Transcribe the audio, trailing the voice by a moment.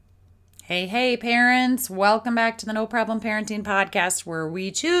Hey, parents. Welcome back to the No Problem Parenting Podcast, where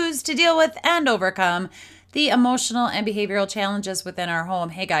we choose to deal with and overcome the emotional and behavioral challenges within our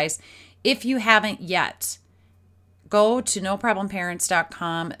home. Hey, guys, if you haven't yet, go to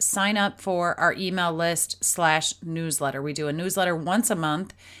noproblemparents.com, sign up for our email list / newsletter. We do a newsletter once a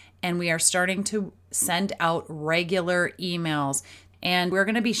month, and we are starting to send out regular emails. And we're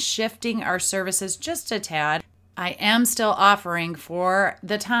going to be shifting our services just a tad. I am still offering for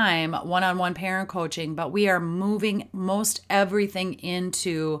the time one-on-one parent coaching, but we are moving most everything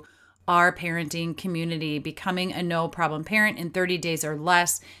into our parenting community, becoming a no problem parent in 30 days or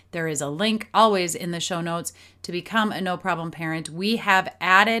less. There is a link always in the show notes to become a no problem parent. We have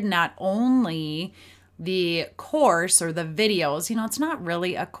added not only the course or the videos, it's not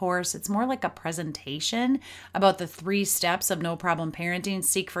really a course. It's more like a presentation about the 3 steps of no problem parenting.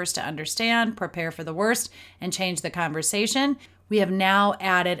 Seek first to understand, prepare for the worst, and change the conversation. We have now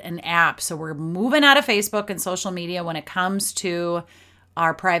added an app. So we're moving out of Facebook and social media when it comes to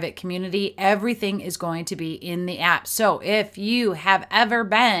our private community. Everything is going to be in the app. So if you have ever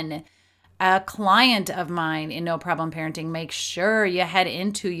been a client of mine in No Problem Parenting, make sure you head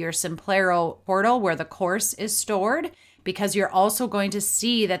into your Simplero portal where the course is stored, because you're also going to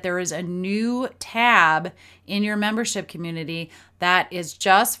see that there is a new tab in your membership community that is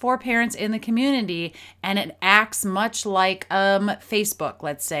just for parents in the community, and it acts much like Facebook,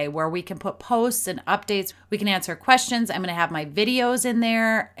 let's say, where we can put posts and updates. We can answer questions. I'm going to have my videos in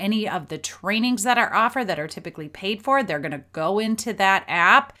there. Any of the trainings that are offered that are typically paid for, they're going to go into that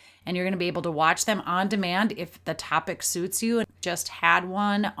app, and you're going to be able to watch them on demand if the topic suits you. Just had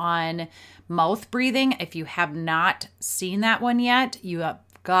one on mouth breathing. If you have not seen that one yet, you have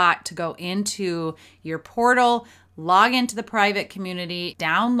got to go into your portal, log into the private community,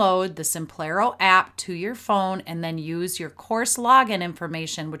 download the Simplero app to your phone, and then use your course login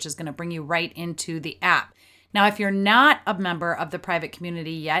information, which is going to bring you right into the app. Now, if you're not a member of the private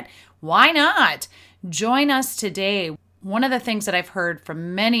community yet, why not? Join us today. One of the things that I've heard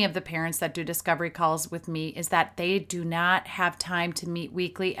from many of the parents that do discovery calls with me is that they do not have time to meet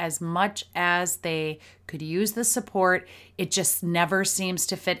weekly as much as they could use the support. It just never seems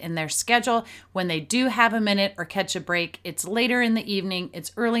to fit in their schedule. When they do have a minute or catch a break, it's later in the evening,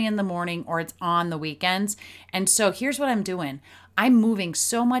 it's early in the morning, or it's on the weekends. And so here's what I'm doing. I'm moving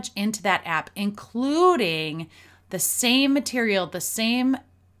so much into that app, including the same material, the same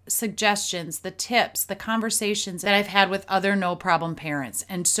suggestions, the tips, the conversations that I've had with other no problem parents.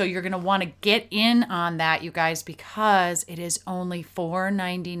 And so you're going to want to get in on that, you guys, because it is only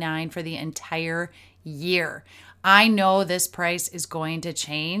 $4.99 for the entire year. I know this price is going to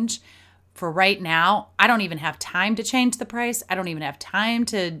change. For right now, I don't even have time to change the price. I don't even have time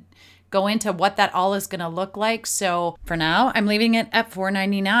to go into what that all is going to look like. So for now, I'm leaving it at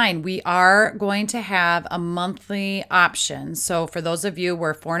 $4.99. We are going to have a monthly option. So for those of you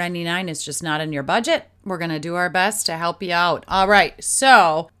where $4.99 is just not in your budget, we're going to do our best to help you out. All right.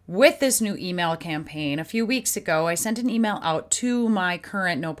 So with this new email campaign, a few weeks ago, I sent an email out to my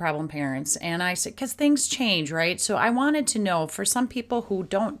current no problem parents. And I said, because things change, right? So I wanted to know, for some people who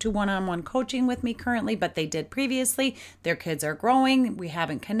don't do one-on-one coaching with me currently, but they did previously, their kids are growing, we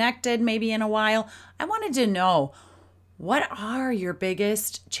haven't connected maybe in a while. I wanted to know, what are your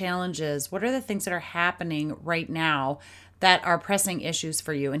biggest challenges? What are the things that are happening right now that are pressing issues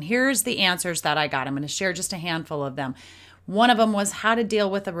for you? And here's the answers that I got. I'm going to share just a handful of them. One of them was how to deal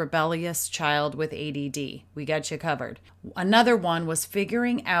with a rebellious child with ADD. We got you covered. Another one was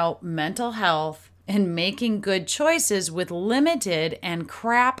figuring out mental health and making good choices with limited and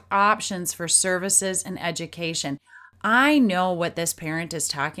crap options for services and education. I know what this parent is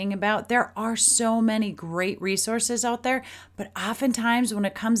talking about. There are so many great resources out there, but oftentimes when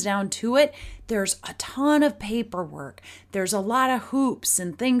it comes down to it, there's a ton of paperwork. There's a lot of hoops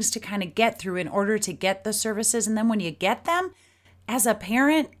and things to kind of get through in order to get the services. And then when you get them, as a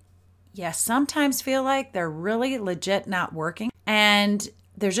parent, you sometimes feel like they're really legit not working. And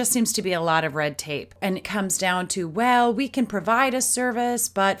there just seems to be a lot of red tape. And it comes down to, well, we can provide a service,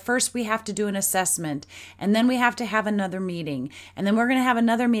 but first we have to do an assessment. And then we have to have another meeting. And then we're going to have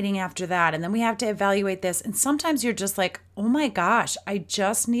another meeting after that. And then we have to evaluate this. And sometimes you're just like, oh my gosh, I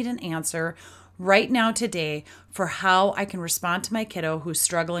just need an answer right now today for how I can respond to my kiddo who's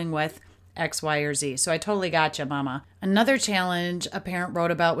struggling with X, Y, or Z. So I totally got you, mama. Another challenge a parent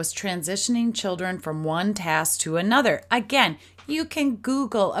wrote about was transitioning children from one task to another. Again, you can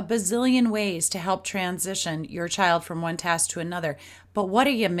Google a bazillion ways to help transition your child from one task to another. But what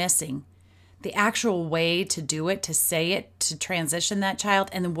are you missing? The actual way to do it, to say it, to transition that child.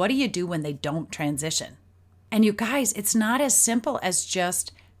 And then what do you do when they don't transition? And you guys, it's not as simple as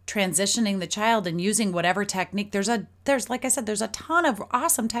just transitioning the child and using whatever technique. There's like I said, there's a ton of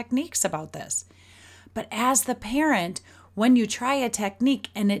awesome techniques about this. But as the parent, when you try a technique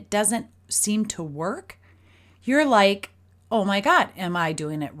and it doesn't seem to work, you're like, oh my God, am I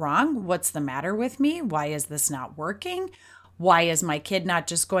doing it wrong? What's the matter with me? Why is this not working? Why is my kid not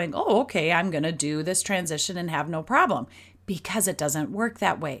just going, oh, okay, I'm going to do this transition and have no problem? Because it doesn't work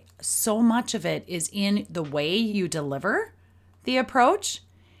that way. So much of it is in the way you deliver the approach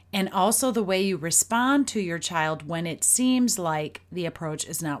and also the way you respond to your child when it seems like the approach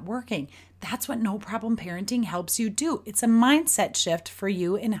is not working. That's what no problem parenting helps you do. It's a mindset shift for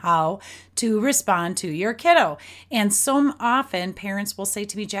you in how to respond to your kiddo. And so often parents will say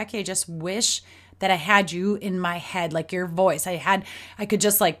to me, Jackie, I just wish that I had you in my head, like your voice. I could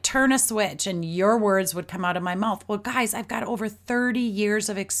just like turn a switch and your words would come out of my mouth. Well, guys, I've got over 30 years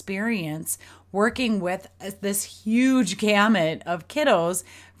of experience working with this huge gamut of kiddos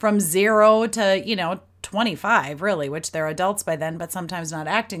from 0 to, 25 really, which they're adults by then, but sometimes not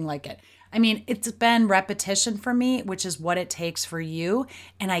acting like it. I mean, it's been repetition for me, which is what it takes for you.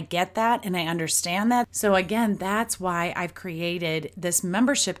 And I get that and I understand that. So again, that's why I've created this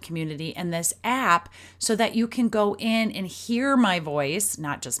membership community and this app so that you can go in and hear my voice,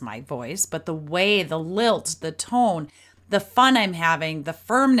 not just my voice, but the way, the lilt, the tone, the fun I'm having, the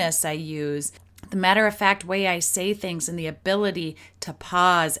firmness I use, the matter-of-fact way I say things, and the ability to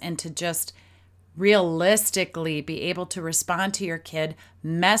pause and to just realistically be able to respond to your kid,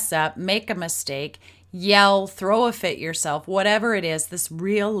 mess up, make a mistake, yell, throw a fit yourself, whatever it is, this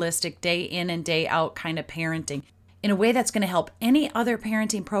realistic day in and day out kind of parenting in a way that's going to help any other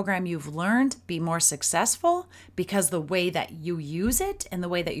parenting program you've learned be more successful, because the way that you use it and the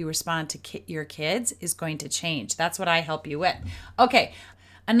way that you respond to your kids is going to change. That's what I help you with. Okay,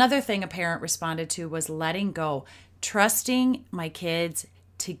 another thing a parent responded to was letting go, trusting my kids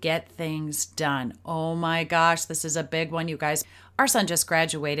to get things done. Oh my gosh, this is a big one, you guys. Our son just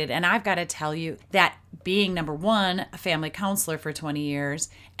graduated, and I've got to tell you that being, number one, a family counselor for 20 years,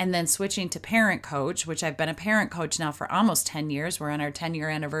 and then switching to parent coach, which I've been a parent coach now for almost 10 years. We're on our 10-year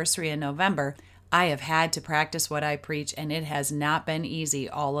anniversary in November. I have had to practice what I preach, and it has not been easy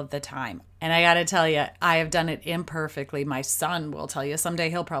all of the time. And I got to tell you, I have done it imperfectly. My son will tell you. Someday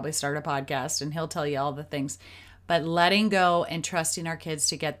he'll probably start a podcast, and he'll tell you all the things. But letting go and trusting our kids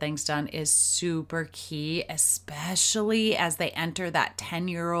to get things done is super key, especially as they enter that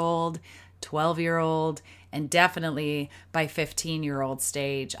 10-year-old, 12-year-old, and definitely by 15-year-old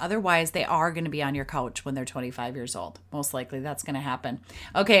stage. Otherwise, they are going to be on your couch when they're 25 years old. Most likely that's going to happen.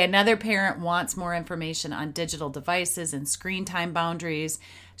 Okay, another parent wants more information on digital devices and screen time boundaries.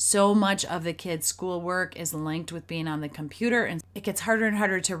 So much of the kids' schoolwork is linked with being on the computer, and it gets harder and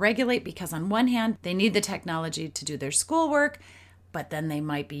harder to regulate because on one hand, they need the technology to do their schoolwork, but then they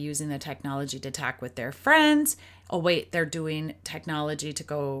might be using the technology to talk with their friends. Oh wait, they're doing technology to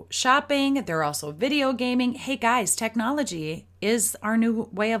go shopping. They're also video gaming. Hey guys, technology is our new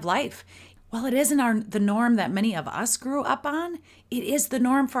way of life. Well, it isn't the norm that many of us grew up on. It is the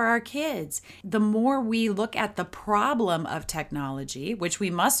norm for our kids. The more we look at the problem of technology, which we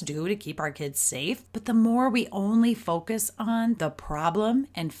must do to keep our kids safe, but the more we only focus on the problem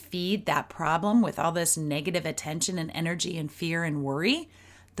and feed that problem with all this negative attention and energy and fear and worry,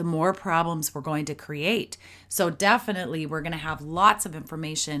 the more problems we're going to create. So definitely we're going to have lots of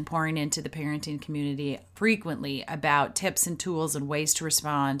information pouring into the parenting community frequently about tips and tools and ways to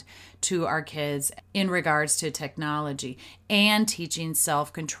respond to our kids in regards to technology and teaching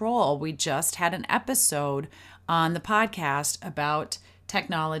self-control. We just had an episode on the podcast about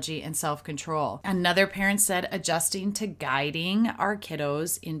technology and self-control. Another parent said adjusting to guiding our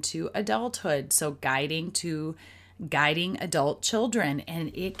kiddos into adulthood. So guiding adult children.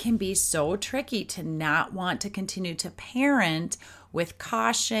 And it can be so tricky to not want to continue to parent with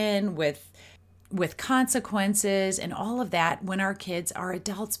caution, with consequences and all of that when our kids are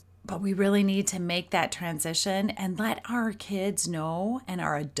adults. But we really need to make that transition and let our kids know and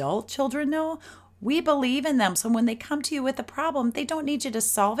our adult children know we believe in them. So when they come to you with a problem, they don't need you to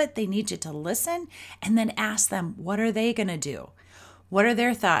solve it. They need you to listen and then ask them, what are they going to do? What are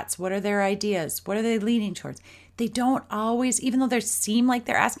their thoughts? What are their ideas? What are they leaning towards? They don't always, even though they seem like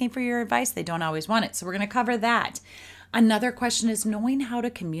they're asking for your advice, they don't always want it. So we're going to cover that. Another question is knowing how to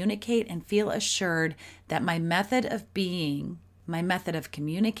communicate and feel assured that my method of being, my method of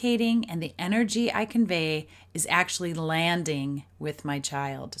communicating, and the energy I convey is actually landing with my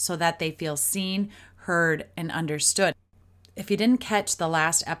child so that they feel seen, heard, and understood. If you didn't catch the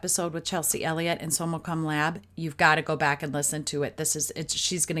last episode with Chelsea Elliott and Somocom Lab, you've got to go back and listen to it.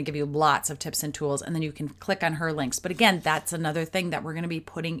 She's going to give you lots of tips and tools, and then you can click on her links. But again, that's another thing that we're going to be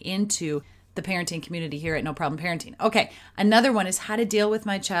putting into the parenting community here at No Problem Parenting. Okay, another one is how to deal with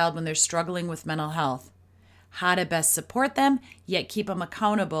my child when they're struggling with mental health. How to best support them, yet keep them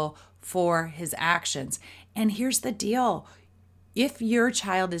accountable for his actions. And here's the deal. If your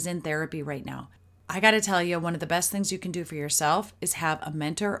child is in therapy right now, I got to tell you, one of the best things you can do for yourself is have a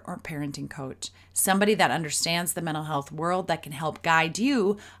mentor or parenting coach, somebody that understands the mental health world that can help guide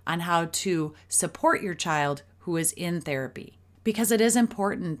you on how to support your child who is in therapy. Because it is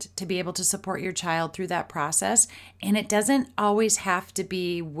important to be able to support your child through that process. And it doesn't always have to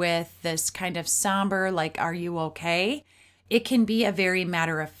be with this kind of somber, like, are you okay? It can be a very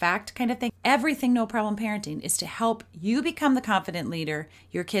matter-of-fact kind of thing. Everything No Problem Parenting is to help you become the confident leader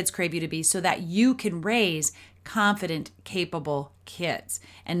your kids crave you to be so that you can raise confident, capable kids.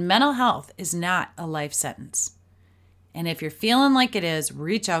 And mental health is not a life sentence. And if you're feeling like it is,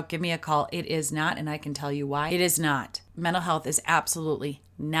 reach out, give me a call. It is not, and I can tell you why. It is not. Mental health is absolutely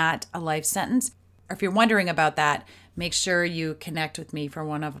not a life sentence. Or if you're wondering about that, make sure you connect with me for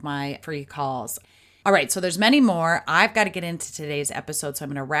one of my free calls. All right, so there's many more. I've got to get into today's episode, so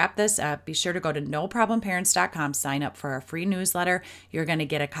I'm going to wrap this up. Be sure to go to noproblemparents.com, sign up for our free newsletter. You're going to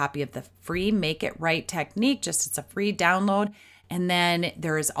get a copy of the free Make It Right technique. It's a free download. And then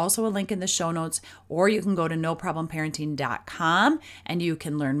there is also a link in the show notes, or you can go to noproblemparenting.com and you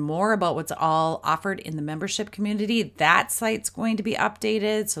can learn more about what's all offered in the membership community. That site's going to be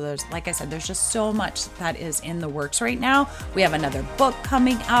updated. So there's, like I said, there's just so much that is in the works right now. We have another book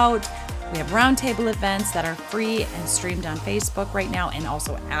coming out. We have roundtable events that are free and streamed on Facebook right now and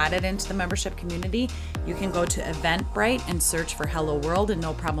also added into the membership community. You can go to Eventbrite and search for Hello World and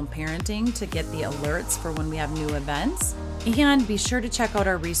No Problem Parenting to get the alerts for when we have new events. And be sure to check out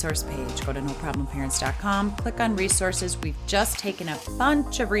our resource page. Go to noproblemparents.com, click on resources. We've just taken a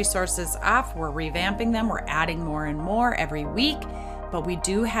bunch of resources off. We're revamping them. We're adding more and more every week. But we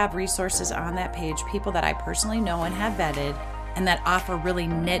do have resources on that page, people that I personally know and have vetted, and that offer really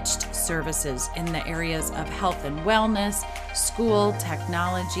niched services in the areas of health and wellness, school,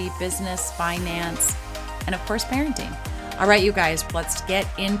 technology, business, finance, and of course, parenting. All right, you guys, let's get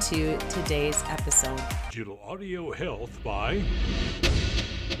into today's episode. Digital Audio Health by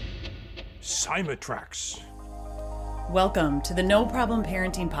Simatrax. Welcome to the No Problem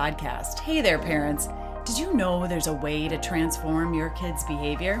Parenting Podcast. Hey there, parents. Did you know there's a way to transform your kids'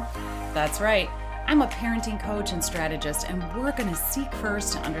 behavior? That's right. I'm a parenting coach and strategist, and we're going to seek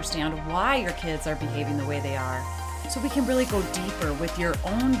first to understand why your kids are behaving the way they are, so we can really go deeper with your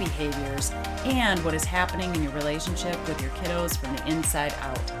own behaviors and what is happening in your relationship with your kiddos from the inside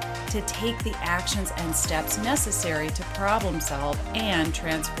out, to take the actions and steps necessary to problem solve and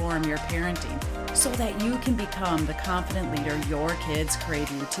transform your parenting so that you can become the confident leader your kids crave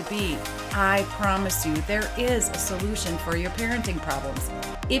you to be. I promise you there is a solution for your parenting problems.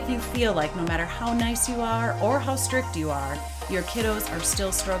 If you feel like no matter how nice you are or how strict you are, your kiddos are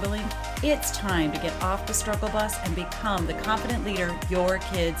still struggling, it's time to get off the struggle bus and become the confident leader your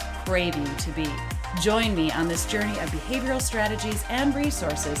kids crave you to be. Join me on this journey of behavioral strategies and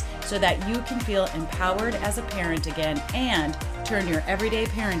resources so that you can feel empowered as a parent again and turn your everyday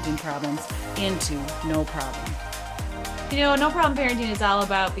parenting problems into no problem. You know, No Problem Parenting is all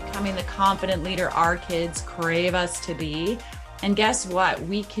about becoming the confident leader our kids crave us to be. And guess what?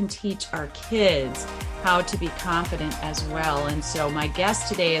 We can teach our kids how to be confident as well. And so my guest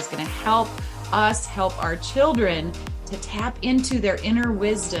today is going to help us help our children to tap into their inner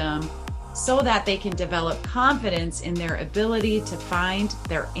wisdom so that they can develop confidence in their ability to find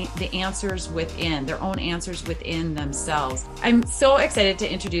the answers within, their own answers within themselves. I'm so excited to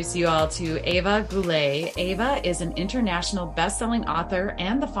introduce you all to Ava Goulette. Ava is an international best-selling author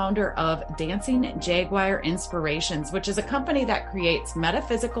and the founder of Dancing Jaguar Inspirations, which is a company that creates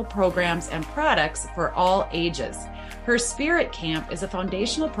metaphysical programs and products for all ages. Her Spirit Camp is a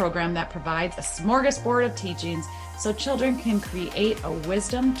foundational program that provides a smorgasbord of teachings so children can create a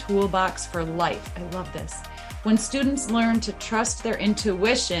wisdom toolbox for life. I love this. When students learn to trust their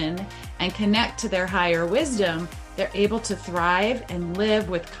intuition and connect to their higher wisdom, they're able to thrive and live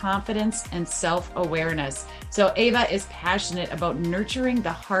with confidence and self-awareness. So Ava is passionate about nurturing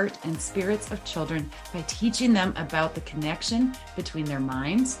the heart and spirits of children by teaching them about the connection between their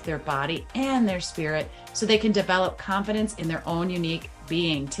minds, their body, and their spirit so they can develop confidence in their own unique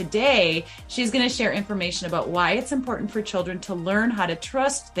being. Today, she's going to share information about why it's important for children to learn how to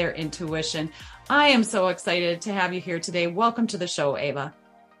trust their intuition. I am so excited to have you here today. Welcome to the show, Ava.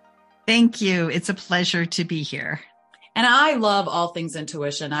 Thank you. It's a pleasure to be here. And I love all things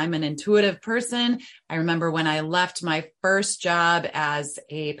intuition. I'm an intuitive person. I remember when I left my first job as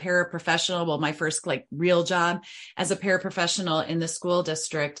a paraprofessional, well, my first like real job as a paraprofessional in the school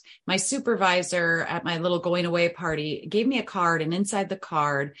district, my supervisor at my little going away party gave me a card, and inside the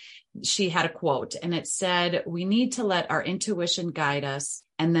card, she had a quote, and it said, "We need to let our intuition guide us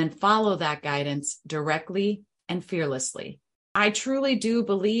and then follow that guidance directly and fearlessly." I truly do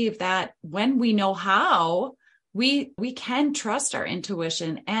believe that when we know how, we can trust our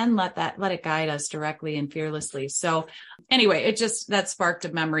intuition and let it guide us directly and fearlessly. So anyway, that sparked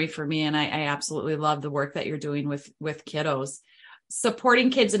a memory for me. And I absolutely love the work that you're doing with kiddos, supporting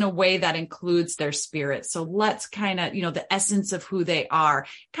kids in a way that includes their spirit. So let's kind of, the essence of who they are,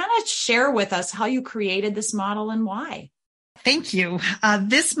 kind of share with us how you created this model and why. Thank you.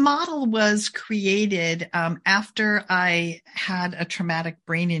 This model was created after I had a traumatic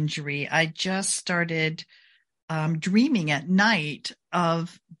brain injury. I just started dreaming at night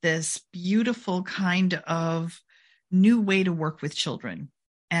of this beautiful kind of new way to work with children.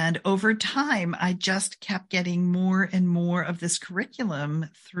 And over time, I just kept getting more and more of this curriculum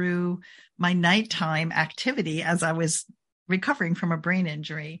through my nighttime activity as I was recovering from a brain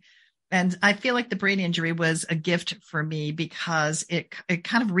injury. And I feel like the brain injury was a gift for me because it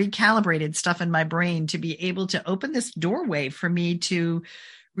kind of recalibrated stuff in my brain to be able to open this doorway for me to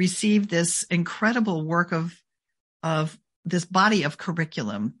receive this incredible work of this body of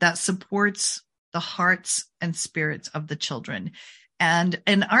curriculum that supports the hearts and spirits of the children. And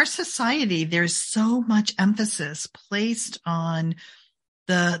in our society, there's so much emphasis placed on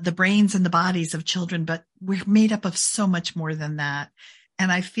the brains and the bodies of children, but we're made up of so much more than that.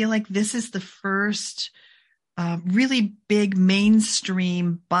 And I feel like this is the first really big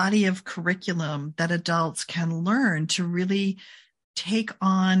mainstream body of curriculum that adults can learn to really take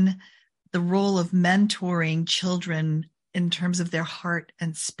on the role of mentoring children in terms of their heart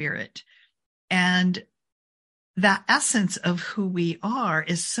and spirit. And that essence of who we are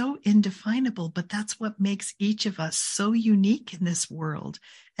is so indefinable, but that's what makes each of us so unique in this world.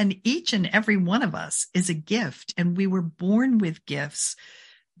 And each and every one of us is a gift, and we were born with gifts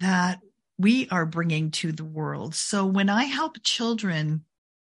that we are bringing to the world. So when I help children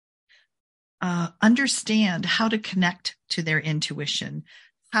understand how to connect to their intuition,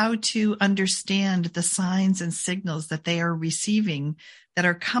 how to understand the signs and signals that they are receiving that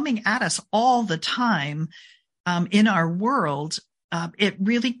are coming at us all the time in our world, it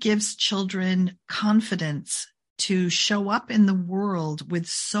really gives children confidence to show up in the world with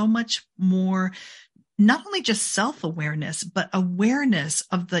so much more, not only just self-awareness, but awareness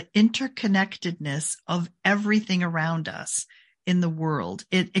of the interconnectedness of everything around us in the world.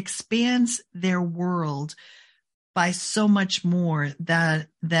 It expands their world by so much more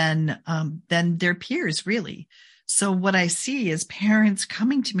than their peers, really. So what I see is parents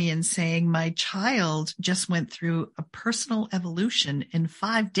coming to me and saying, my child just went through a personal evolution in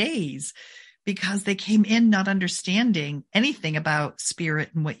 5 days because they came in not understanding anything about spirit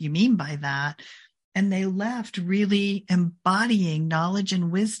and what you mean by that. And they left really embodying knowledge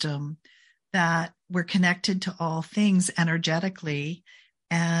and wisdom that we're connected to all things energetically,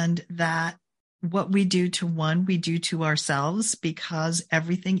 and that what we do to one, we do to ourselves, because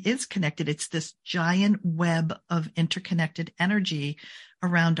everything is connected. It's this giant web of interconnected energy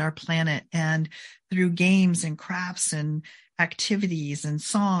around our planet. And through games and crafts and activities and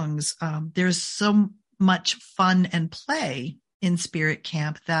songs, there's so much fun and play in Spirit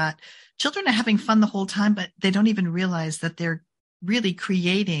Camp that children are having fun the whole time, but they don't even realize that they're really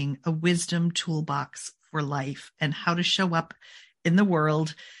creating a wisdom toolbox for life and how to show up in the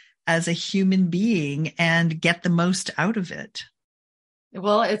world as a human being and get the most out of it.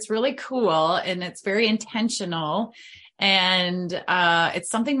 Well, it's really cool, and it's very intentional. And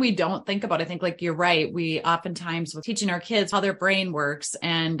it's something we don't think about. I think, like, you're right. We oftentimes, with teaching our kids how their brain works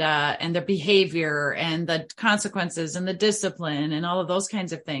and their behavior and the consequences and the discipline and all of those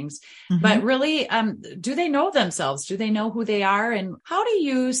kinds of things. Mm-hmm. But really, do they know themselves? Do they know who they are? And how do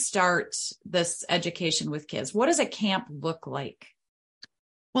you start this education with kids? What does a camp look like?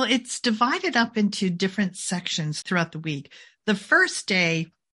 Well, it's divided up into different sections throughout the week. The first day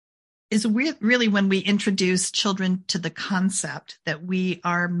is really when we introduce children to the concept that we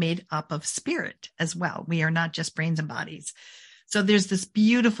are made up of spirit as well. We are not just brains and bodies. So there's this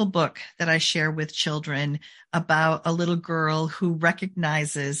beautiful book that I share with children about a little girl who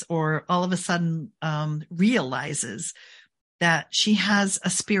recognizes, or all of a sudden realizes, that she has a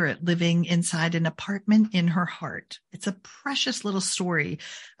spirit living inside an apartment in her heart. It's a precious little story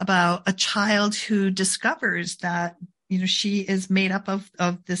about a child who discovers that, she is made up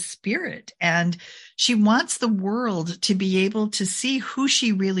of the spirit, and she wants the world to be able to see who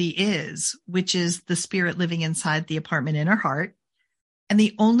she really is, which is the spirit living inside the apartment in her heart. And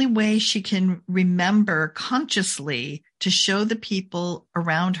the only way she can remember consciously to show the people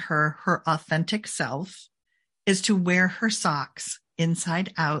around her her authentic self is to wear her socks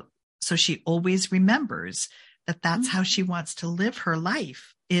inside out. So she always remembers that that's how she wants to live her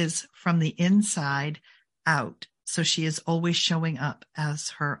life, is from the inside out. So she is always showing up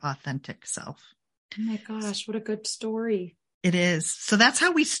as her authentic self. Oh my gosh, what a good story. It is. So that's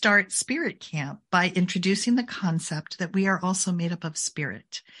how we start Spirit Camp, by introducing the concept that we are also made up of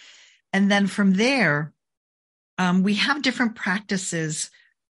spirit. And then from there, we have different practices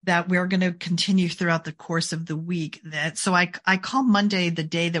that we're going to continue throughout the course of the week. So I call Monday the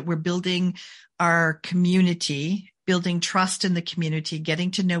day that we're building our community, building trust in the community,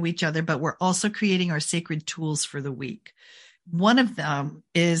 getting to know each other, but we're also creating our sacred tools for the week. One of them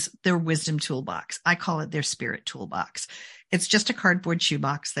is their wisdom toolbox. I call it their spirit toolbox. It's just a cardboard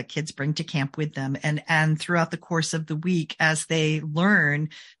shoebox that kids bring to camp with them. And throughout the course of the week, as they learn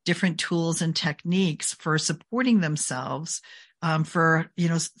different tools and techniques for supporting themselves, for,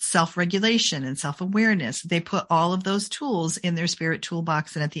 self-regulation and self-awareness, they put all of those tools in their spirit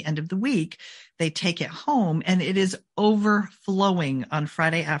toolbox. And at the end of the week, they take it home, and it is overflowing on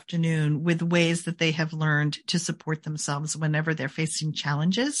Friday afternoon with ways that they have learned to support themselves whenever they're facing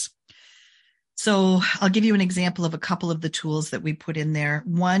challenges. So I'll give you an example of a couple of the tools that we put in there.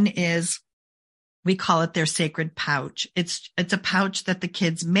 One is, we call it their sacred pouch. It's a pouch that the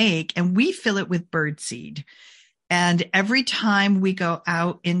kids make, and we fill it with birdseed. And every time we go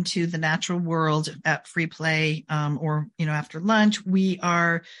out into the natural world at free play, or, after lunch, we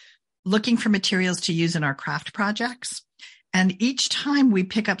are looking for materials to use in our craft projects. And each time we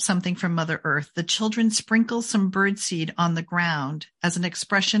pick up something from Mother Earth, the children sprinkle some birdseed on the ground as an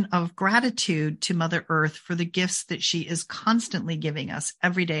expression of gratitude to Mother Earth for the gifts that she is constantly giving us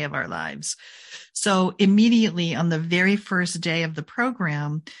every day of our lives. So immediately on the very first day of the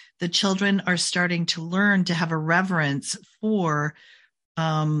program, the children are starting to learn to have a reverence for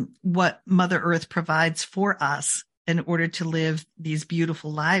what Mother Earth provides for us in order to live these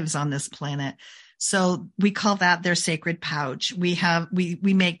beautiful lives on this planet. So we call that their sacred pouch. We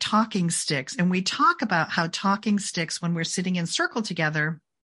make talking sticks, and we talk about how talking sticks, when we're sitting in circle together,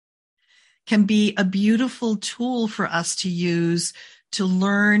 can be a beautiful tool for us to use to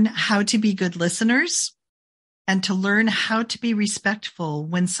learn how to be good listeners and to learn how to be respectful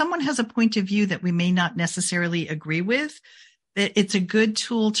when someone has a point of view that we may not necessarily agree with. It's a good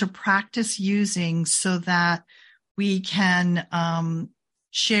tool to practice using so that we can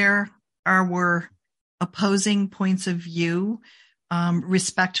share our opposing points of view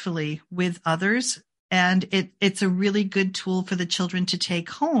respectfully with others. And it's a really good tool for the children to take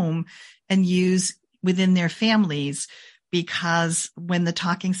home and use within their families, because when the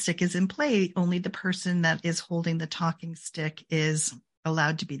talking stick is in play, only the person that is holding the talking stick is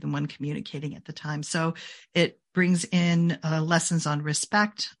allowed to be the one communicating at the time. So it brings in lessons on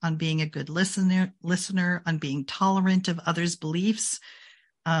respect, on being a good listener, on being tolerant of others' beliefs.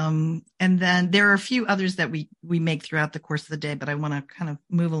 And then there are a few others that we make throughout the course of the day, but I want to kind of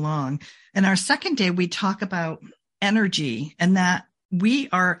move along. And our second day, we talk about energy, and that we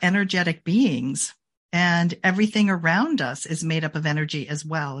are energetic beings, and everything around us is made up of energy as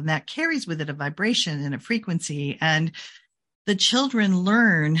well. And that carries with it a vibration and a frequency. And the children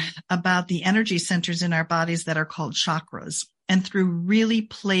learn about the energy centers in our bodies that are called chakras. And through really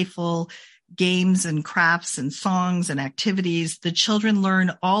playful games and crafts and songs and activities, the children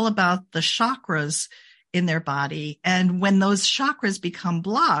learn all about the chakras in their body. And when those chakras become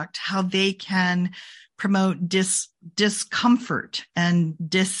blocked, how they can promote discomfort and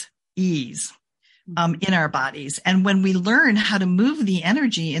dis-ease in our bodies. And when we learn how to move the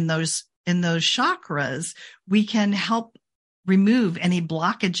energy in those chakras, we can help remove any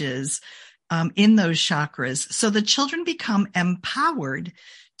blockages in those chakras. So the children become empowered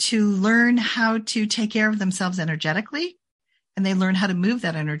to learn how to take care of themselves energetically, and they learn how to move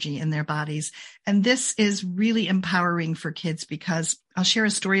that energy in their bodies. And this is really empowering for kids, because I'll share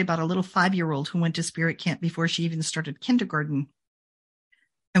a story about a little 5-year-old who went to Spirit Camp before she even started kindergarten.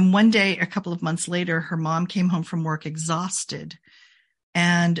 And one day, a couple of months later, her mom came home from work exhausted.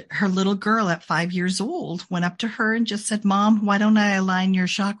 And her little girl at 5 years old went up to her and just said, "Mom, why don't I align your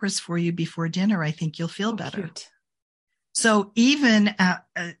chakras for you before dinner? I think you'll feel better." Cute. So even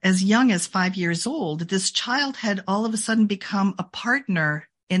as young as 5 years old, this child had all of a sudden become a partner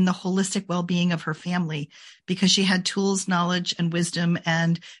in the holistic well-being of her family, because she had tools, knowledge, and wisdom,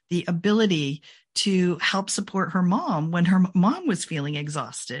 and the ability to help support her mom when her mom was feeling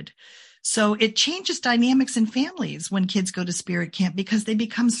exhausted. So it changes dynamics in families when kids go to spirit camp because they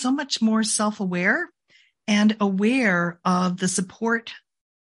become so much more self-aware and aware of the support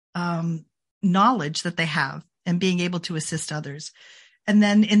knowledge that they have and being able to assist others. And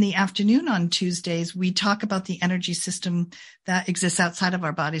then in the afternoon on Tuesdays, we talk about the energy system that exists outside of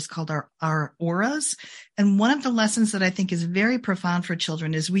our bodies called our auras. And one of the lessons that I think is very profound for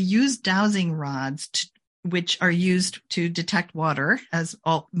children is we use dowsing rods, which are used to detect water, as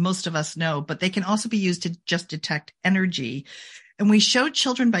most of us know, but they can also be used to just detect energy. And we show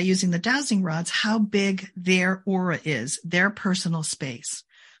children by using the dowsing rods how big their aura is, their personal space.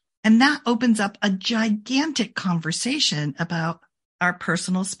 And that opens up a gigantic conversation about our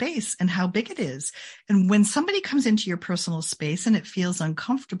personal space and how big it is. And when somebody comes into your personal space and it feels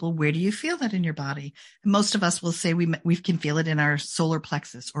uncomfortable, where do you feel that in your body? And most of us will say we can feel it in our solar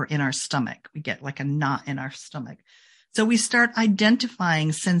plexus or in our stomach. We get like a knot in our stomach. So we start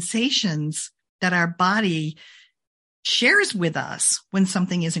identifying sensations that our body shares with us when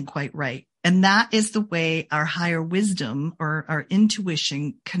something isn't quite right. And that is the way our higher wisdom or our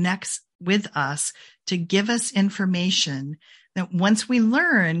intuition connects with us to give us information that once we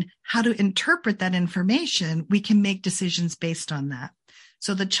learn how to interpret that information, we can make decisions based on that.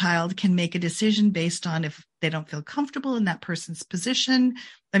 So the child can make a decision based on if they don't feel comfortable in that person's position,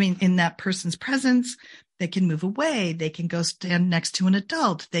 in that person's presence, they can move away. They can go stand next to an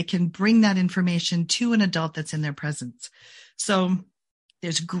adult. They can bring that information to an adult that's in their presence. So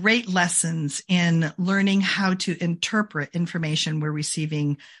there's great lessons in learning how to interpret information we're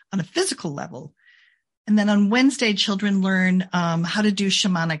receiving on a physical level. And then on Wednesday, children learn how to do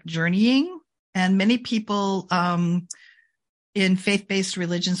shamanic journeying. And many people in faith-based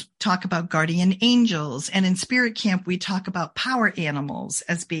religions talk about guardian angels. And in spirit camp, we talk about power animals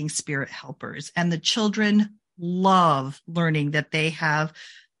as being spirit helpers. And the children love learning that they have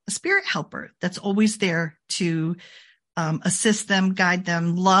a spirit helper that's always there to assist them, guide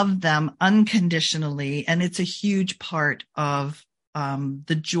them, love them unconditionally. And it's a huge part of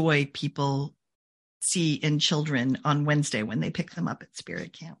the joy people see in children on Wednesday when they pick them up at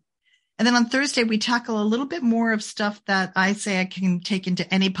spirit camp. And then on Thursday, we tackle a little bit more of stuff that I say I can take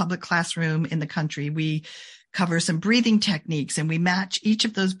into any public classroom in the country. We cover some breathing techniques and we match each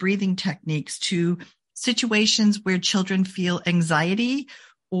of those breathing techniques to situations where children feel anxiety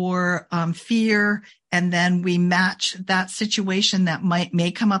or fear. And then we match that situation that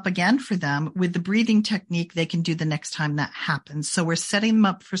may come up again for them with the breathing technique they can do the next time that happens. So we're setting them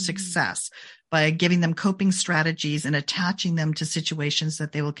up for success by giving them coping strategies and attaching them to situations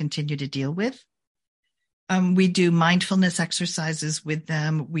that they will continue to deal with. We do mindfulness exercises with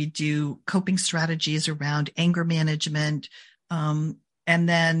them. We do coping strategies around anger management. And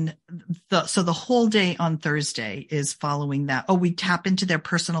then the whole day on Thursday is following that. Oh, we tap into their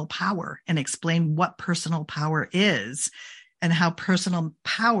personal power and explain what personal power is and how personal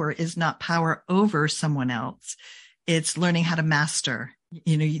power is not power over someone else. It's learning how to master,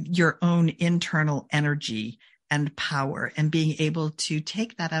 your own internal energy and power and being able to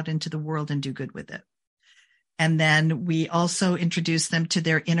take that out into the world and do good with it. And then we also introduce them to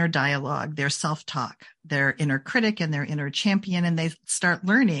their inner dialogue, their self-talk, their inner critic and their inner champion. And they start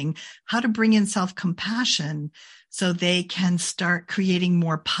learning how to bring in self-compassion so they can start creating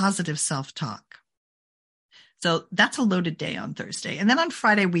more positive self-talk. So that's a loaded day on Thursday. And then on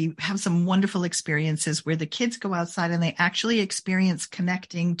Friday, we have some wonderful experiences where the kids go outside and they actually experience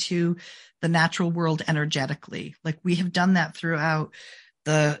connecting to the natural world energetically. Like we have done that throughout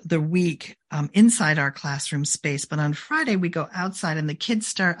the week inside our classroom space. But on Friday, we go outside and the kids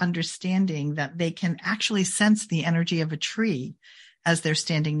start understanding that they can actually sense the energy of a tree as they're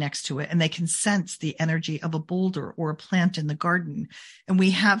standing next to it. And they can sense the energy of a boulder or a plant in the garden. And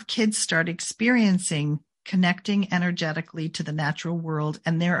we have kids start experiencing connecting energetically to the natural world.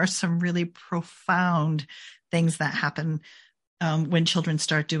 And there are some really profound things that happen when children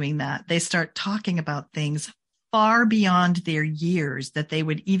start doing that. They start talking about things far beyond their years that they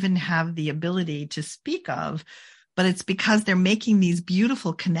would even have the ability to speak of. But it's because they're making these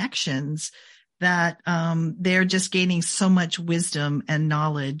beautiful connections that they're just gaining so much wisdom and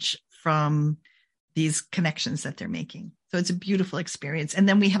knowledge from these connections that they're making. So it's a beautiful experience. And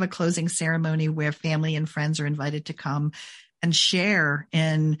then we have a closing ceremony where family and friends are invited to come and share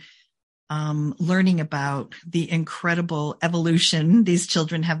in learning about the incredible evolution these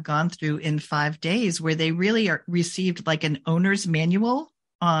children have gone through in 5 days, where they really received like an owner's manual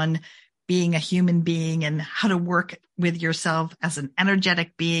on being a human being and how to work with yourself as an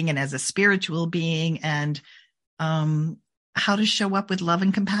energetic being and as a spiritual being and how to show up with love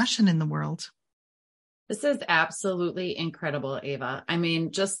and compassion in the world. This is absolutely incredible, Ava. I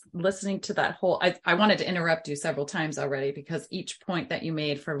mean, just listening to that whole, I wanted to interrupt you several times already because each point that you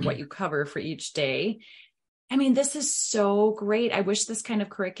made for what you cover for each day, I mean, this is so great. I wish this kind of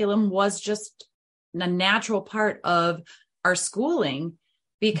curriculum was just a natural part of our schooling,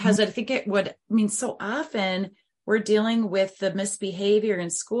 because I think it would, I mean, so often we're dealing with the misbehavior in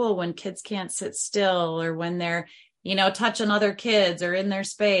school when kids can't sit still, or when they're, touching other kids or in their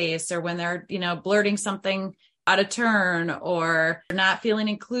space, or when they're, blurting something out of turn, or not feeling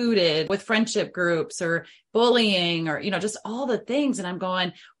included with friendship groups, or bullying, or, just all the things. And I'm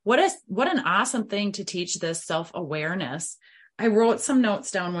going, what an awesome thing to teach this self-awareness. I wrote some notes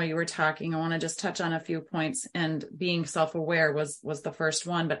down while you were talking. I want to just touch on a few points, and being self-aware was the first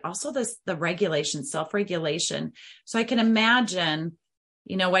one, but also the regulation, self-regulation. So I can imagine,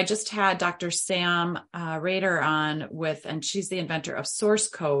 I just had Dr. Sam Rader on and she's the inventor of source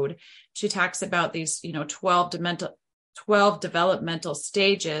code. She talks about these, 12 developmental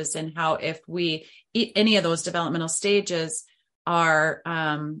stages, and how if we eat any of those developmental stages are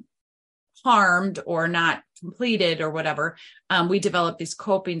harmed or not completed or whatever, we develop these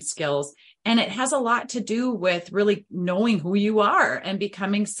coping skills. And it has a lot to do with really knowing who you are and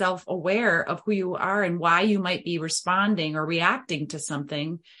becoming self-aware of who you are and why you might be responding or reacting to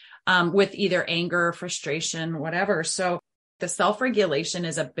something with either anger, frustration, whatever. So the self-regulation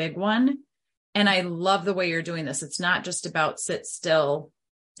is a big one. And I love the way you're doing this. It's not just about sit still,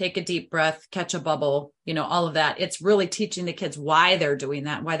 take a deep breath, catch a bubble, all of that. It's really teaching the kids why they're doing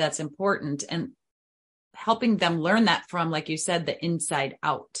that, why that's important, and helping them learn that from, like you said, the inside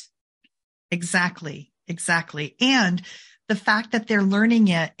out. Exactly. And the fact that they're learning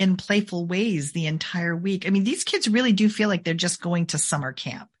it in playful ways the entire week. I mean, these kids really do feel like they're just going to summer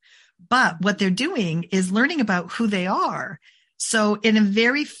camp, but what they're doing is learning about who they are. So in a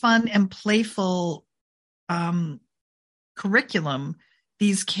very fun and playful curriculum,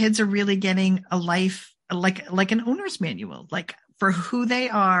 these kids are really getting a life like an owner's manual, like for who they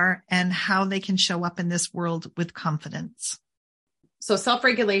are and how they can show up in this world with confidence. So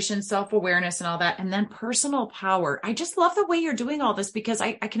self-regulation, self-awareness, and all that, and then personal power. I just love the way you're doing all this, because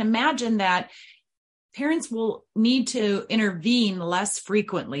I can imagine that parents will need to intervene less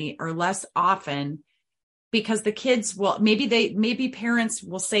frequently or less often, because the kids will, maybe parents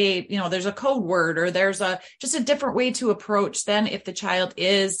will say, there's a code word, or there's just a different way to approach than if the child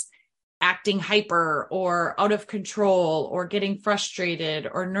is acting hyper or out of control or getting frustrated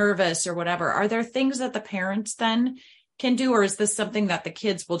or nervous or whatever. Are there things that the parents then can do, or is this something that the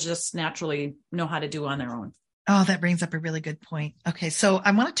kids will just naturally know how to do on their own? Oh, that brings up a really good point. Okay, so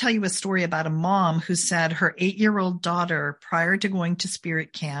I want to tell you a story about a mom who said her 8-year-old daughter, prior to going to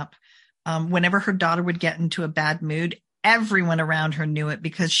spirit camp, whenever her daughter would get into a bad mood, everyone around her knew it,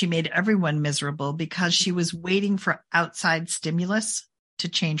 because she made everyone miserable, because she was waiting for outside stimulus to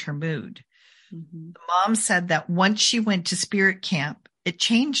change her mood. Mm-hmm. The mom said that once she went to spirit camp, it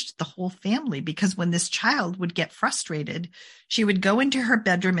changed the whole family, because when this child would get frustrated, she would go into her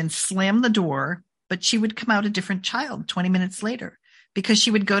bedroom and slam the door, but she would come out a different child 20 minutes later, because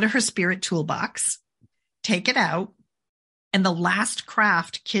she would go to her spirit toolbox, take it out. And the last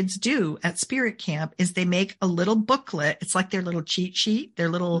craft kids do at spirit camp is they make a little booklet. It's like their little cheat sheet, their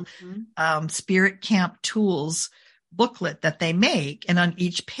little spirit camp tools booklet that they make. And on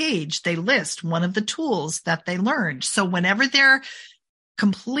each page, they list one of the tools that they learned. So whenever they're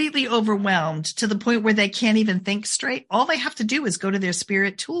completely overwhelmed to the point where they can't even think straight, all they have to do is go to their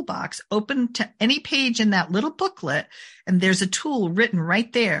spirit toolbox, open to any page in that little booklet, and there's a tool written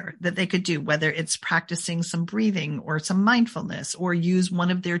right there that they could do, whether it's practicing some breathing or some mindfulness, or use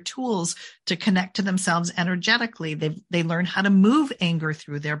one of their tools to connect to themselves energetically. They learn how to move anger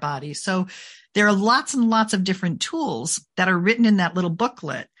through their body. So there are lots and lots of different tools that are written in that little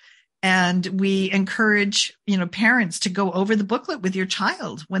booklet. And we encourage, parents to go over the booklet with your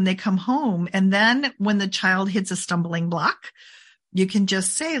child when they come home. And then when the child hits a stumbling block, you can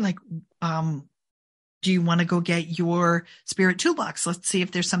just say, like, do you want to go get your spirit toolbox? Let's see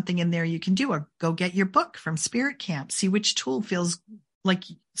if there's something in there you can do, or go get your book from spirit camp. See which tool feels like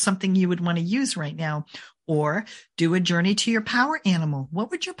something you would want to use right now. Or do a journey to your power animal.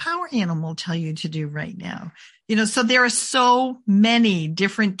 What would your power animal tell you to do right now? So there are so many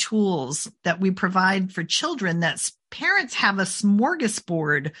different tools that we provide for children that parents have a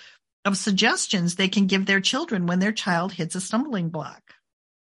smorgasbord of suggestions they can give their children when their child hits a stumbling block.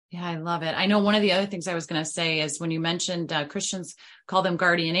 Yeah, I love it. I know one of the other things I was going to say is when you mentioned Christians call them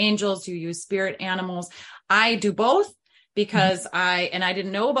guardian angels, you use spirit animals. I do both. Because I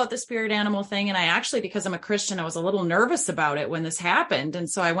didn't know about the spirit animal thing. And I actually, because I'm a Christian, I was a little nervous about it when this happened. And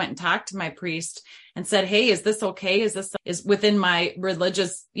so I went and talked to my priest, and said, hey, is this okay? Is this is within my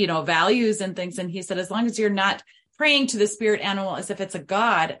religious, values and things? And he said, as long as you're not praying to the spirit animal as if it's a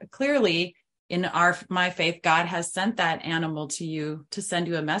god, clearly in my faith, God has sent that animal to you to send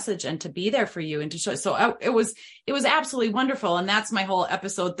you a message and to be there for you and to show. So it was absolutely wonderful. And that's my whole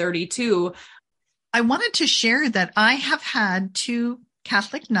episode 32. I wanted to share that I have had 2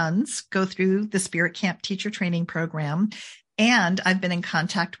 Catholic nuns go through the Spirit Camp teacher training program. And I've been in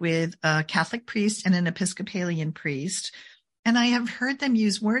contact with a Catholic priest and an Episcopalian priest. And I have heard them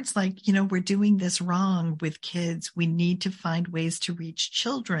use words like, we're doing this wrong with kids. We need to find ways to reach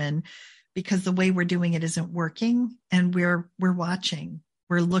children because the way we're doing it isn't working. And we're watching,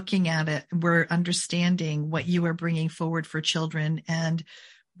 we're looking at it, we're understanding what you are bringing forward for children. And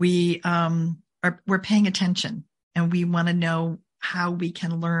we're paying attention, and we want to know how we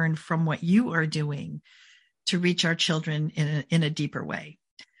can learn from what you are doing to reach our children in a deeper way.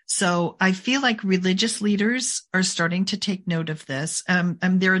 So I feel like religious leaders are starting to take note of this.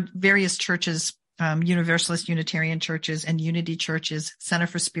 There are various churches, Universalist Unitarian churches and Unity churches, Center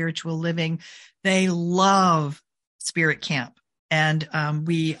for Spiritual Living. They love Spirit Camp. And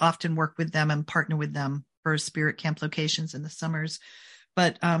we often work with them and partner with them for Spirit Camp locations in the summers.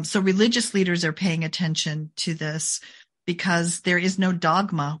 But so religious leaders are paying attention to this because there is no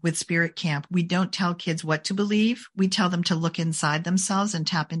dogma with Spirit Camp. We don't tell kids what to believe. We tell them to look inside themselves and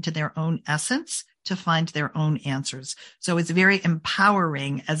tap into their own essence to find their own answers. So it's very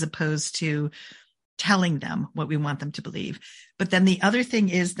empowering as opposed to telling them what we want them to believe. But then the other thing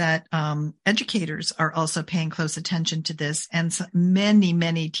is that educators are also paying close attention to this. And so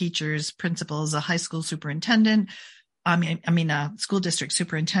many teachers, principals, a high school superintendent, a school district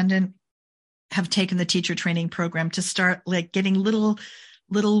superintendent have taken the teacher training program to start like getting little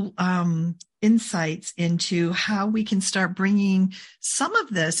insights into how we can start bringing some of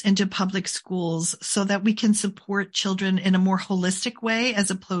this into public schools so that we can support children in a more holistic way,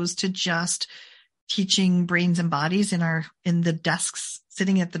 as opposed to just teaching brains and bodies in the desks,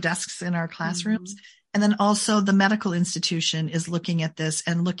 sitting at the desks in our classrooms. Mm-hmm. And then also the medical institution is looking at this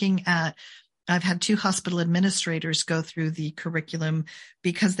and looking at, I've had 2 hospital administrators go through the curriculum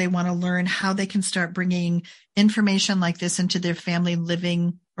because they want to learn how they can start bringing information like this into their family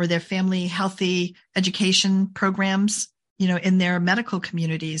living or their family healthy education programs, in their medical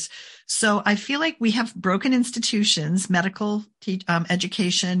communities. So I feel like we have broken institutions, medical,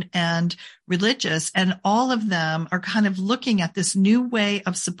 education, and religious, and all of them are kind of looking at this new way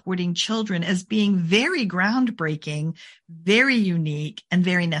of supporting children as being very groundbreaking, very unique, and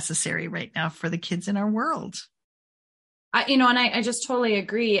very necessary right now for the kids in our world. I just totally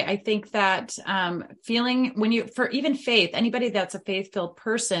agree. I think that feeling for even faith, anybody that's a faith-filled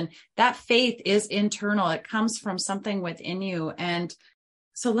person, that faith is internal. It comes from something within you. And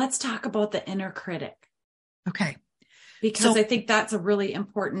so let's talk about the inner critic. Okay. Because I think that's a really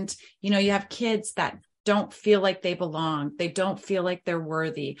important, you have kids that don't feel like they belong. They don't feel like they're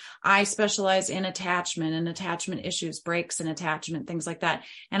worthy. I specialize in attachment and attachment issues, breaks in attachment, things like that.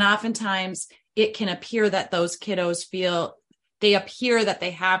 And oftentimes it can appear that those kiddos appear that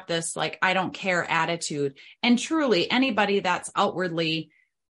they have this like, I don't care attitude. And truly anybody that's outwardly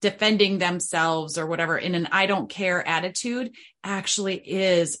defending themselves or whatever in an I don't care attitude actually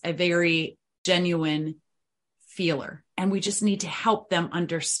is a very genuine feeler. And we just need to help them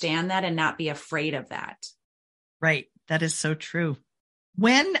understand that and not be afraid of that. Right. That is so true.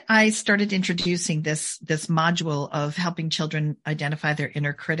 When I started introducing this module of helping children identify their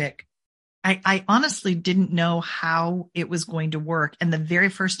inner critic, I honestly didn't know how it was going to work. And the very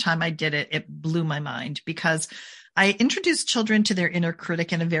first time I did it, it blew my mind because I introduced children to their inner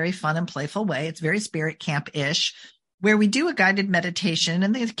critic in a very fun and playful way. It's very Spirit Camp-ish, where we do a guided meditation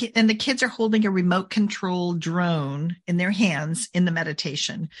and the kids are holding a remote control drone in their hands in the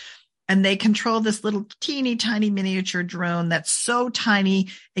meditation. And they control this little teeny tiny miniature drone that's so tiny,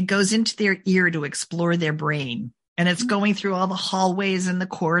 it goes into their ear to explore their brain. And it's going through all the hallways and the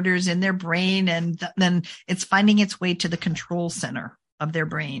corridors in their brain. And then it's finding its way to the control center of their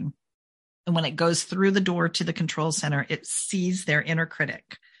brain. And when it goes through the door to the control center, it sees their inner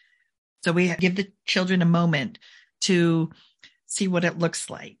critic. So we give the children a moment to see what it looks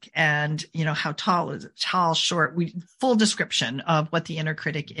like. And, how tall is it? Tall, short, full description of what the inner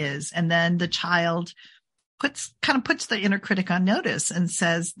critic is. And then the child puts the inner critic on notice and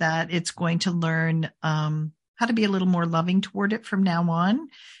says that it's going to learn, how to be a little more loving toward it from now on.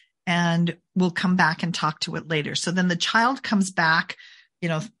 And we'll come back and talk to it later. So then the child comes back,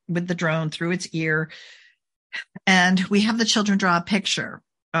 with the drone through its ear. And we have the children draw a picture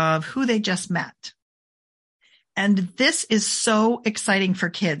of who they just met. And this is so exciting for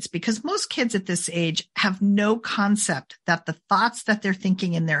kids because most kids at this age have no concept that the thoughts that they're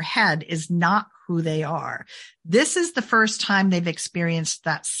thinking in their head is not who they are. This is the first time they've experienced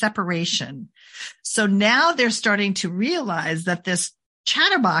that separation. So now they're starting to realize that this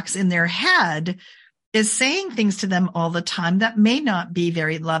chatterbox in their head is saying things to them all the time that may not be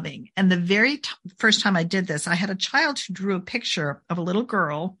very loving. And the very first time I did this, I had a child who drew a picture of a little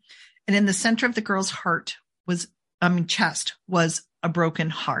girl, and in the center of the girl's chest was a broken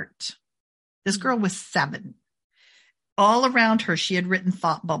heart. This girl was 7. All around her, she had written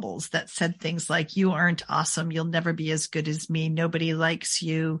thought bubbles that said things like, you aren't awesome. You'll never be as good as me. Nobody likes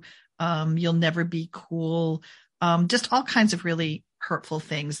you. You'll never be cool. Just all kinds of really hurtful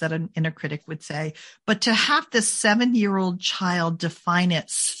things that an inner critic would say. But to have this 7-year-old child define it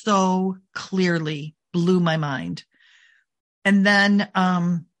so clearly blew my mind. And then,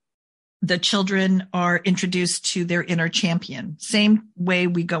 the children are introduced to their inner champion. Same way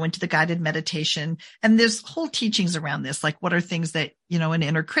we go into the guided meditation. And there's whole teachings around this, like what are things that, an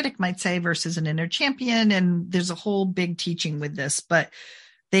inner critic might say versus an inner champion. And there's a whole big teaching with this, but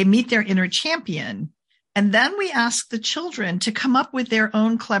they meet their inner champion. And then we ask the children to come up with their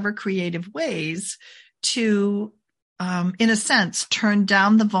own clever, creative ways to, in a sense, turn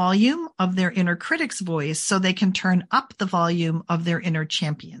down the volume of their inner critic's voice so they can turn up the volume of their inner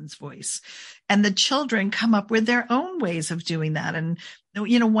champion's voice. And the children come up with their own ways of doing that. And,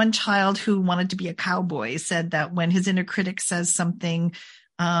 one child who wanted to be a cowboy said that when his inner critic says something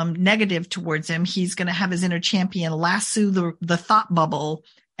negative towards him, he's going to have his inner champion lasso the thought bubble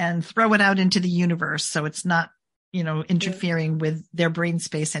and throw it out into the universe. So it's not interfering with their brain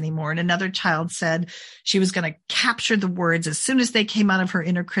space anymore. And another child said she was going to capture the words as soon as they came out of her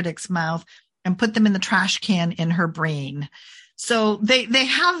inner critic's mouth and put them in the trash can in her brain. So they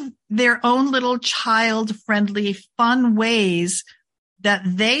have their own little child-friendly, fun ways that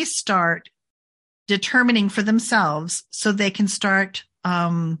they start determining for themselves so they can start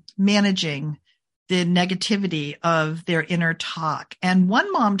managing the negativity of their inner talk. And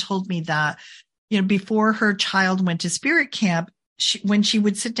one mom told me that before her child went to spirit camp, when she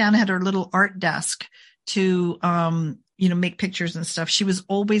would sit down at her little art desk to, make pictures and stuff, she was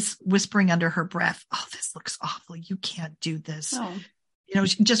always whispering under her breath, "Oh, this looks awful. You can't do this." Oh.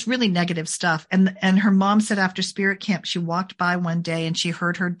 Just really negative stuff. And her mom said after spirit camp, she walked by one day and she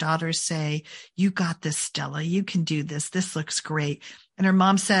heard her daughter say, "You got this, Stella. You can do this. This looks great." And her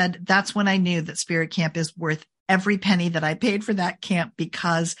mom said, "That's when I knew that spirit camp is worth every penny that I paid for that camp,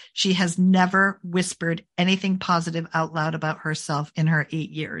 because she has never whispered anything positive out loud about herself in her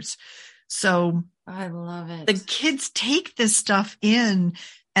 8 years." So I love it. The kids take this stuff in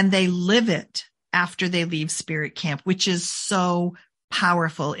and they live it after they leave spirit camp, which is so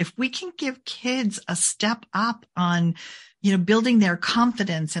powerful. If we can give kids a step up on, building their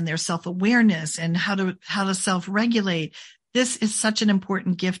confidence and their self-awareness and how to self-regulate, this is such an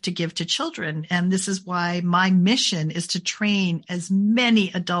important gift to give to children. And this is why my mission is to train as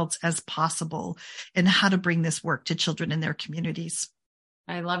many adults as possible in how to bring this work to children in their communities.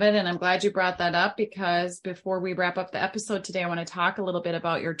 I love it. And I'm glad you brought that up, because before we wrap up the episode today, I want to talk a little bit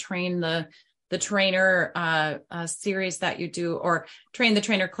about your Train the Trainer series that you do, or Train the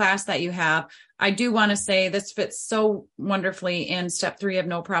Trainer class that you have. I do want to say this fits so wonderfully in step 3 of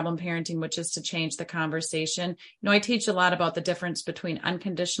No Problem Parenting, which is to change the conversation. I teach a lot about the difference between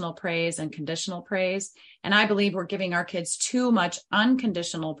unconditional praise and conditional praise. And I believe we're giving our kids too much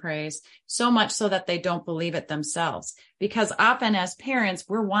unconditional praise, so much so that they don't believe it themselves. Because often as parents,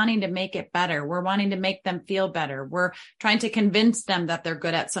 we're wanting to make it better. We're wanting to make them feel better. We're trying to convince them that they're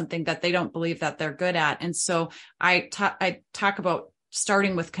good at something that they don't believe that they're good at. And so I talk about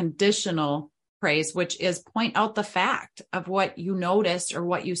starting with conditional praise, which is point out the fact of what you noticed or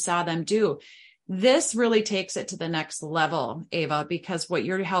what you saw them do. This really takes it to the next level, Ava, because what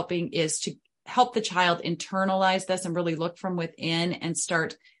you're helping is to help the child internalize this and really look from within and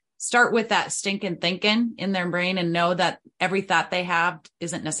start with that stinking thinking in their brain and know that every thought they have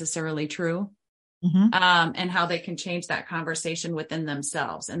isn't necessarily true. Mm-hmm. And how they can change that conversation within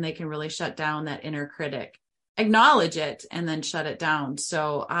themselves, and they can really shut down that inner critic, acknowledge it, and then shut it down.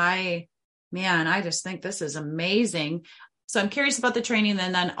 So I just think this is amazing. So I'm curious about the training.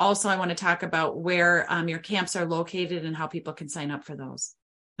 And then also I want to talk about where your camps are located and how people can sign up for those.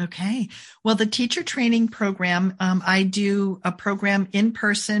 Okay. Well, the teacher training program, I do a program in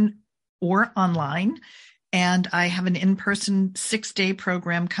person or online, and I have an in-person 6-day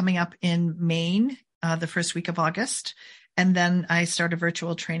program coming up in Maine, the first week of August. And then I start a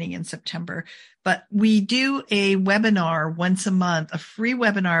virtual training in September. But we do a webinar once a month, a free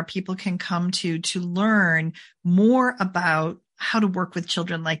webinar people can come to learn more about how to work with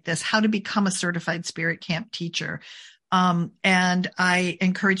children like this, how to become a certified spirit camp teacher. And I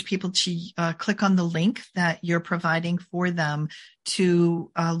encourage people to click on the link that you're providing for them to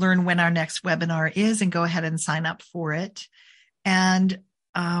learn when our next webinar is and go ahead and sign up for it. And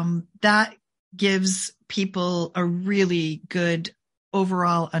that gives people a really good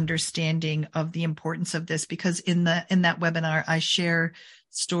overall understanding of the importance of this, because in that webinar, I share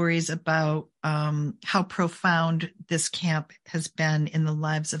stories about how profound this camp has been in the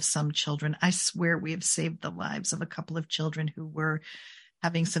lives of some children. I swear we have saved the lives of a couple of children who were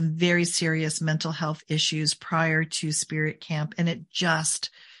having some very serious mental health issues prior to Spirit Camp. And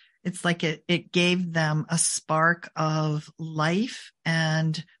it's like it gave them a spark of life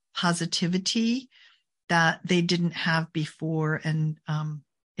and positivity that they didn't have before. And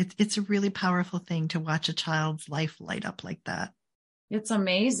it's a really powerful thing to watch a child's life light up like that. It's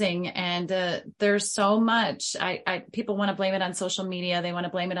amazing. And there's so much. People want to blame it on social media. They want to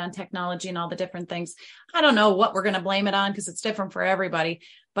blame it on technology and all the different things. I don't know what we're going to blame it on because it's different for everybody.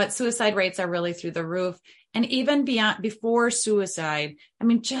 But suicide rates are really through the roof. And even before suicide, I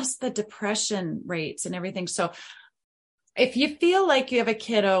mean, just the depression rates and everything. So if you feel like you have a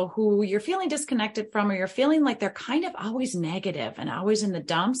kiddo who you're feeling disconnected from, or you're feeling like they're kind of always negative and always in the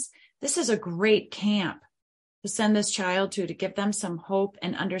dumps, this is a great camp to send this child to give them some hope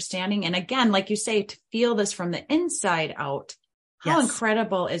and understanding. And again, like you say, to feel this from the inside out. How Yes.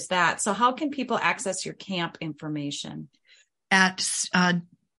 incredible is that? So how can people access your camp information? At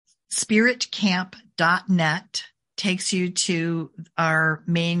spiritcamp.net takes you to our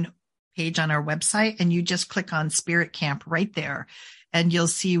main page on our website, and you just click on Spirit Camp right there. And you'll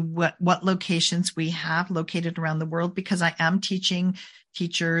see what locations we have located around the world, because I am teaching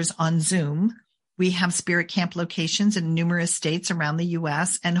teachers on Zoom. We have Spirit Camp locations in numerous states around the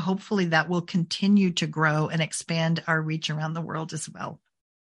U.S., and hopefully that will continue to grow and expand our reach around the world as well.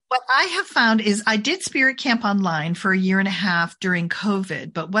 What I have found is I did Spirit Camp online for a year and a half during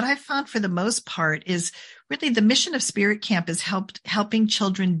COVID, but what I found for the most part is really the mission of Spirit Camp is helping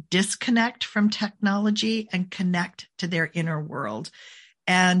children disconnect from technology and connect to their inner world.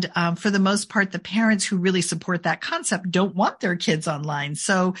 And for the most part, the parents who really support that concept don't want their kids online.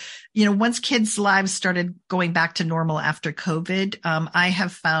 So, once kids' lives started going back to normal after COVID, I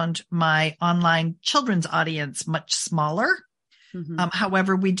have found my online children's audience much smaller. Mm-hmm.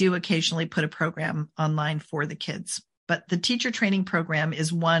 However, we do occasionally put a program online for the kids. But the teacher training program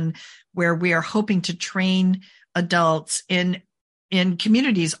is one where we are hoping to train adults in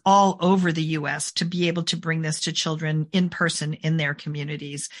communities all over the U.S. to be able to bring this to children in person in their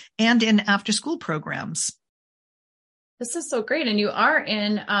communities and in after school programs. This is so great. And you are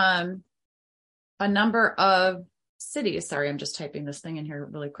in a number of cities. Sorry, I'm just typing this thing in here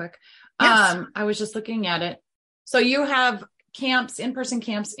really quick. Yes. I was just looking at it. So you have camps, in-person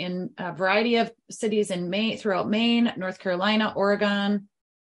camps in a variety of cities in Maine, throughout Maine, North Carolina, Oregon,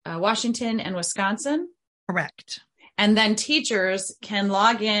 Washington, and Wisconsin. Correct. And then teachers can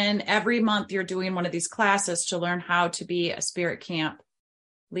log in every month. You're doing one of these classes to learn how to be a Spirit Camp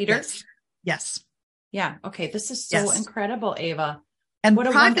leader. Yes. Yeah. Okay. This is so incredible, Ava. And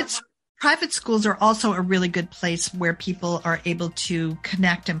private schools are also a really good place where people are able to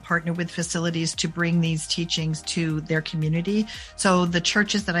connect and partner with facilities to bring these teachings to their community. So the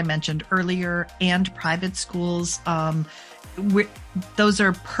churches that I mentioned earlier and private schools, those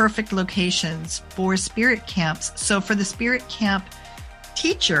are perfect locations for Spirit Camps. So for the Spirit Camp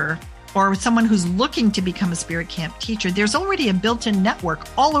teacher or someone who's looking to become a Spirit Camp teacher, there's already a built-in network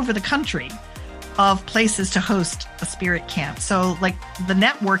all over the country of places to host a Spirit Camp. So like the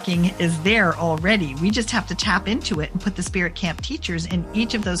networking is there already. We just have to tap into it and put the Spirit Camp teachers in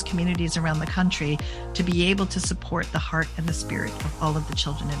each of those communities around the country to be able to support the heart and the spirit of all of the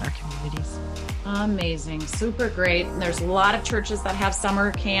children in our communities. Amazing. Super great. And there's a lot of churches that have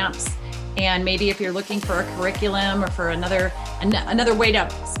summer camps. And maybe if you're looking for a curriculum or for another way to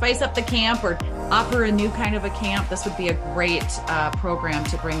spice up the camp or offer a new kind of a camp, this would be a great program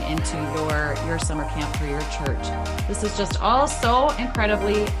to bring into your summer camp for your church. This is just all so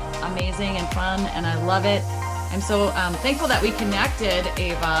incredibly amazing and fun, and I love it. I'm so thankful that we connected,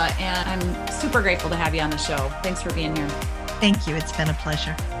 Ava, and I'm super grateful to have you on the show. Thanks for being here. Thank you. It's been a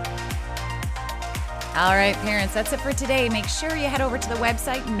pleasure. All right, parents, that's it for today. Make sure you head over to the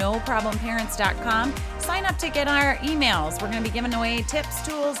website, noproblemparents.com, Sign up to get our emails. We're going to be giving away tips,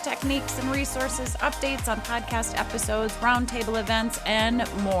 tools, techniques, and resources, updates on podcast episodes, roundtable events, and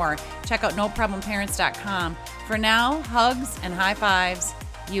more. Check out noproblemparents.com. For now, hugs and high fives.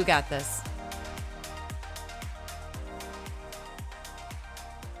 You got this.